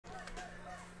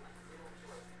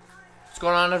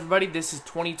going on, everybody? This is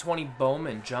 2020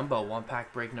 Bowman Jumbo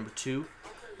one-pack break number 2.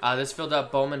 This filled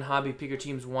up Bowman Hobby Picker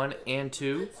Teams 1 and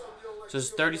 2. So there's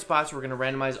 30 spots. We're going to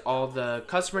randomize all the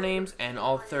customer names and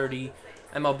all 30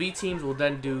 MLB teams. We'll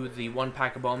then do the one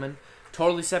pack of Bowman.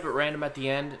 Totally separate random at the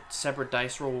end. Separate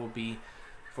dice roll will be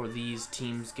for these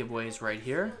teams giveaways right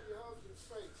here.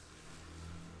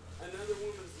 I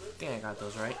think I got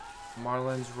those right.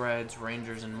 Marlins, Reds,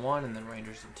 Rangers in 1, and then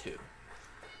Rangers in 2.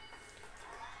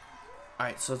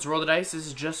 Alright, so let's roll the dice. This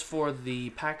is just for the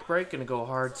pack break. Gonna go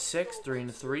hard 6, 3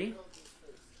 and 3.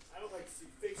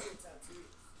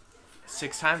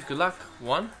 6 times. Good luck.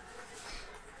 1,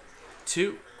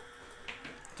 2,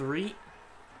 3,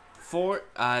 4.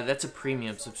 That's a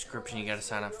premium subscription you gotta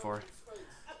sign up for.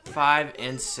 5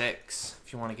 and 6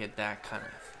 if you want to get that kind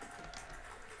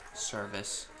of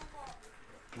service.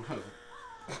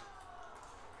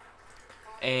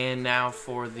 And now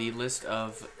for the list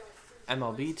of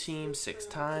MLB teams, 6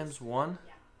 times. 1,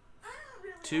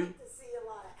 2,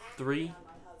 3,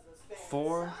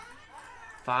 4,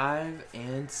 5,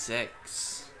 and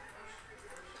 6.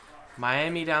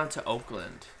 Miami down to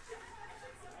Oakland.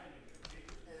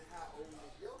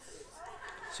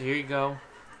 So here you go.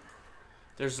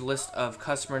 There's a list of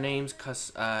customer names,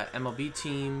 MLB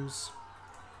teams.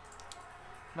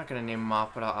 I'm not going to name them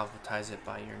off, but I'll alphabetize it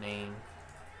by your name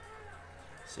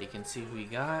so you can see who you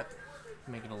got.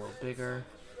 Make it a little bigger.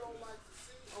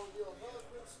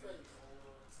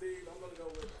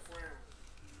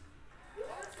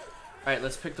 Alright,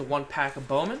 let's pick the one pack of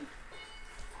Bowman.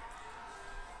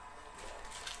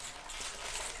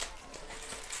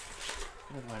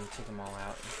 I'm going to go ahead and take them all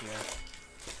out in here.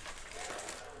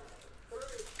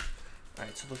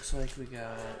 Alright, so it looks like we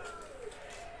got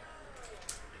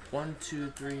 1, 2,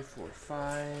 3, 4,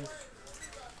 5,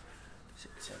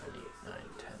 6, 7, 8, 9,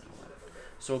 10, 11.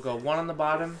 So we'll go 1 on the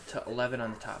bottom to 11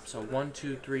 on the top. So 1,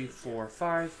 2, 3, 4,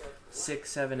 5, 6,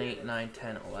 7, 8, 9,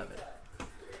 10, 11.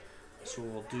 So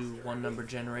we'll do one number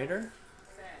generator.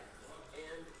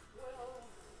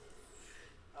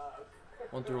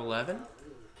 1 through 11.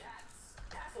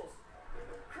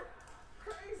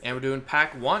 And we're doing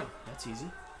pack 1. That's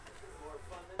easy.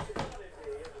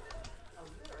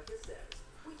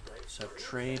 So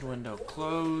trade window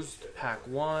closed. Pack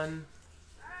 1.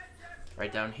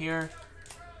 Right down here.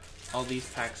 All these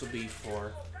packs will be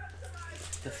for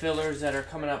the fillers that are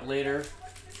coming up later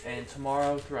and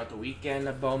tomorrow throughout the weekend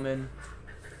of Bowman.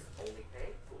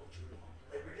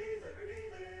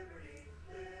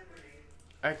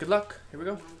 Alright, good luck. Here we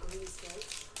go.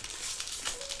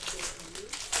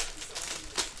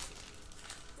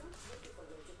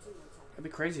 It'd be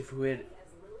crazy if we had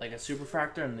like a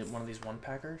superfractor and one of these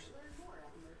one-packers.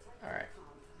 Alright.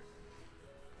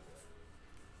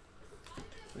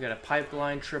 We got a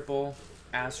pipeline triple,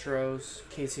 Astros,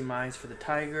 Casey Mize for the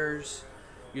Tigers,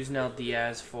 Yusnel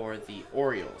Diaz for the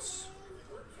Orioles.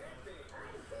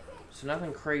 So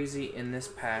nothing crazy in this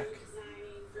pack.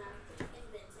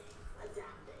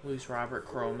 Luis Robert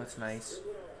Chrome, that's nice.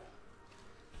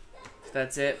 So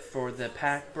that's it for the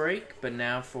pack break, but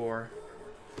now for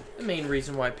the main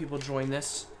reason why people join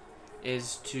this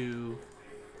is to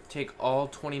take all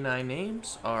 29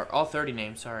 names, or all 30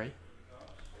 names, sorry.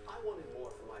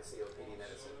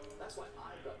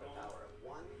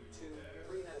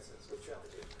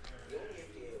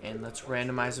 And let's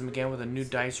randomize them again with a new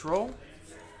dice roll.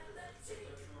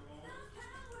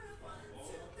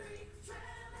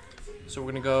 So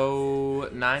we're going to go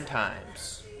 9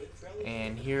 times.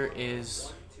 And here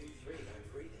is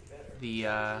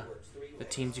the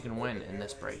teams you can win in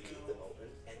this break.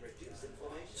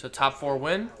 So top 4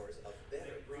 win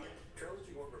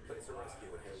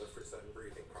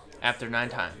after 9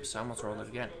 times. So I almost rolled it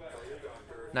again.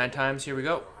 9 times, here we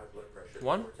go.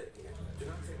 1,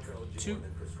 2,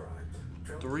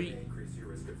 3,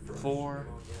 4,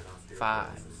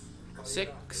 5,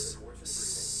 6,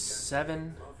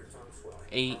 7,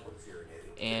 8,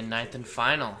 and 9th and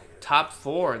final. Top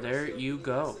 4, there you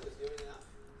go.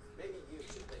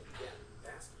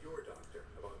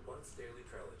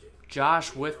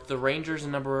 Josh with the Rangers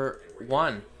in number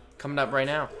 1 coming up right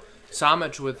now.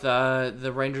 Samich with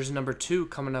the Rangers in number 2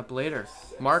 coming up later.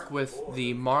 Mark with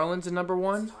the Marlins in number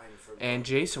 1. And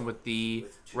Jason with the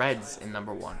Reds in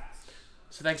number 1.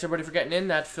 So thanks everybody for getting in.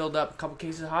 That filled up a couple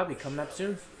cases of hobby coming up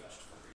soon.